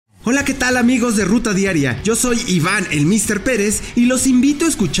Hola, ¿qué tal amigos de Ruta Diaria? Yo soy Iván, el Mr. Pérez, y los invito a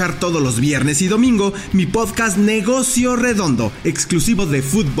escuchar todos los viernes y domingo mi podcast Negocio Redondo, exclusivo de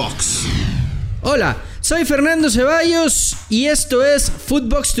Footbox. Hola, soy Fernando Ceballos y esto es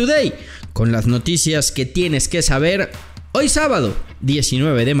Footbox Today, con las noticias que tienes que saber hoy sábado,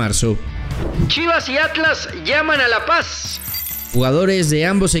 19 de marzo. Chivas y Atlas llaman a la paz. Jugadores de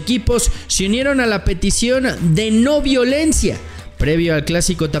ambos equipos se unieron a la petición de no violencia previo al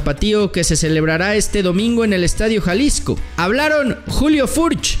clásico tapatío que se celebrará este domingo en el Estadio Jalisco. Hablaron Julio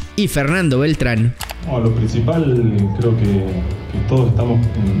Furch y Fernando Beltrán. Lo principal, creo que todos estamos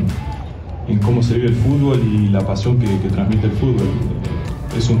en cómo se vive el fútbol y la pasión que transmite el fútbol.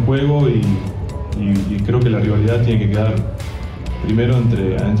 Es un juego y creo que la rivalidad tiene que quedar primero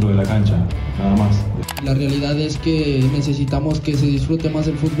adentro de la cancha, nada más. La realidad es que necesitamos que se disfrute más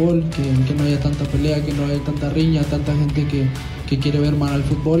el fútbol, que no haya tanta pelea, que no haya tanta riña, tanta gente que quiere ver mal al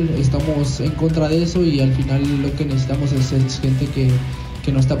fútbol. Estamos en contra de eso y al final lo que necesitamos es gente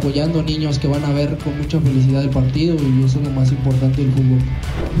que nos está apoyando, niños que van a ver con mucha felicidad el partido, y eso es lo más importante del fútbol.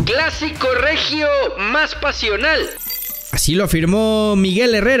 Clásico regio más pasional. Así lo afirmó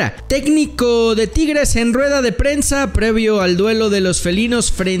Miguel Herrera, técnico de Tigres, en rueda de prensa previo al duelo de los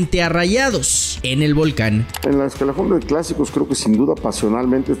felinos frente a Rayados en el Volcán. En la escalafón de clásicos creo que sin duda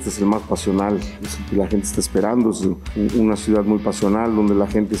pasionalmente este es el más pasional, es el que la gente está esperando, es una ciudad muy pasional donde la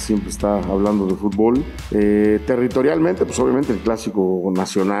gente siempre está hablando de fútbol. Territorialmente pues obviamente el clásico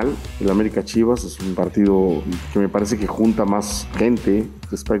nacional, el América Chivas, es un partido que me parece que junta más gente,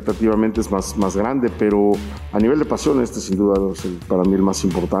 expectativamente es más grande, pero a nivel de pasión este sin duda es para mí el más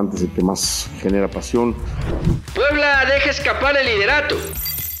importante, es el que más genera pasión. Puebla deja escapar el liderato.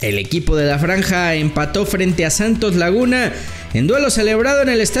 El equipo de la Franja empató frente a Santos Laguna en duelo celebrado en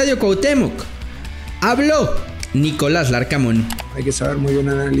el Estadio Cuauhtémoc. Habló Nicolás Larcamón. Hay que saber muy bien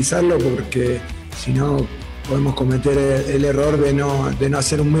analizarlo porque si no podemos cometer el error de no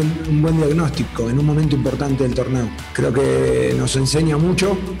hacer un buen diagnóstico en un momento importante del torneo. Creo que nos enseña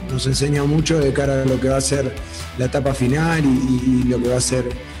mucho de cara a lo que va a ser la etapa final y lo que va a ser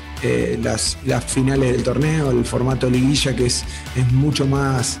las finales del torneo, el formato liguilla, que es mucho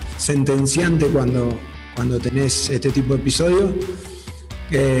más sentenciante cuando tenés este tipo de episodios.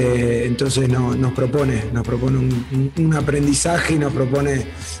 Entonces nos propone un aprendizaje y nos propone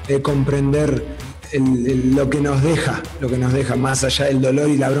comprender lo que nos deja, más allá del dolor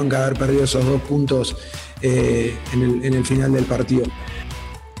y la bronca de haber perdido esos 2 puntos en el final del partido.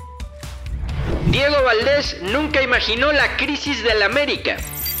 Diego Valdés nunca imaginó la crisis del América.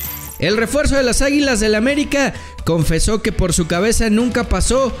 El refuerzo de las Águilas del América confesó que por su cabeza nunca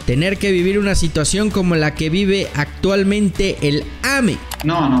pasó tener que vivir una situación como la que vive actualmente el AME.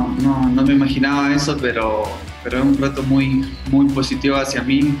 No me imaginaba eso, pero es un reto muy positivo hacia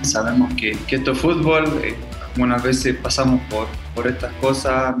mí. Sabemos que esto es fútbol, algunas veces pasamos por estas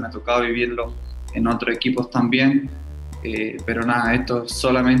cosas, me ha tocado vivirlo en otros equipos también, pero nada, esto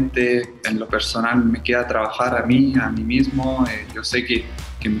solamente en lo personal me queda trabajar a mí mismo. Yo sé que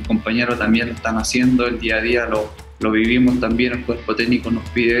mis compañeros también lo están haciendo, el día a día lo vivimos también, el cuerpo técnico nos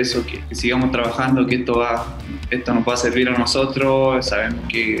pide eso, que sigamos trabajando, que esto nos va a servir a nosotros. Sabemos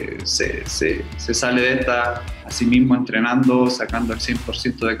que se sale de esta así mismo entrenando, sacando el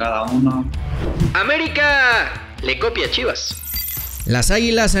 100% de cada uno. América le copia a Chivas. Las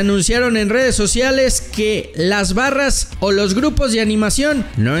Águilas anunciaron en redes sociales que las barras o los grupos de animación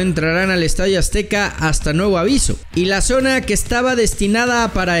no entrarán al Estadio Azteca hasta nuevo aviso, y la zona que estaba destinada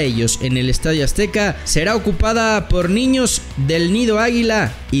para ellos en el Estadio Azteca será ocupada por niños del Nido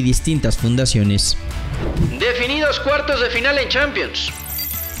Águila y distintas fundaciones. Definidos cuartos de final en Champions.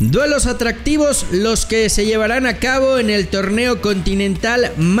 Duelos atractivos los que se llevarán a cabo en el torneo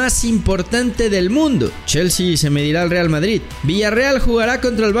continental más importante del mundo. Chelsea se medirá al Real Madrid, Villarreal jugará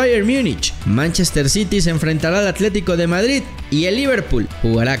contra el Bayern Múnich, Manchester City se enfrentará al Atlético de Madrid y el Liverpool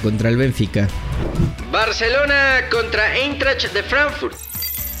jugará contra el Benfica. Barcelona contra Eintracht de Frankfurt.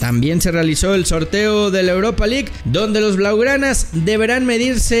 También se realizó el sorteo de la Europa League, donde los blaugranas deberán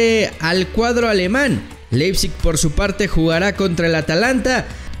medirse al cuadro alemán. Leipzig por su parte jugará contra el Atalanta,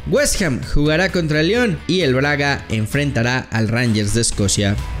 West Ham jugará contra el Lyon y el Braga enfrentará al Rangers de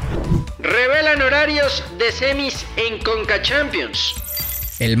Escocia. Revelan horarios de semis en Conca Champions.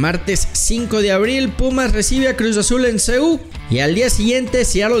 El martes 5 de abril Pumas recibe a Cruz Azul en CU y al día siguiente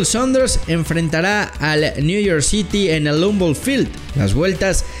Seattle Sounders enfrentará al New York City en el Lambeau Field. Las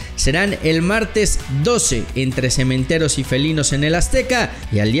vueltas serán el martes 12 entre Cementeros y Felinos en el Azteca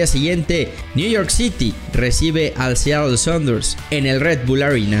y al día siguiente New York City recibe al Seattle Sounders en el Red Bull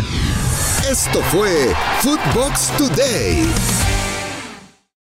Arena. Esto fue Footbox Today.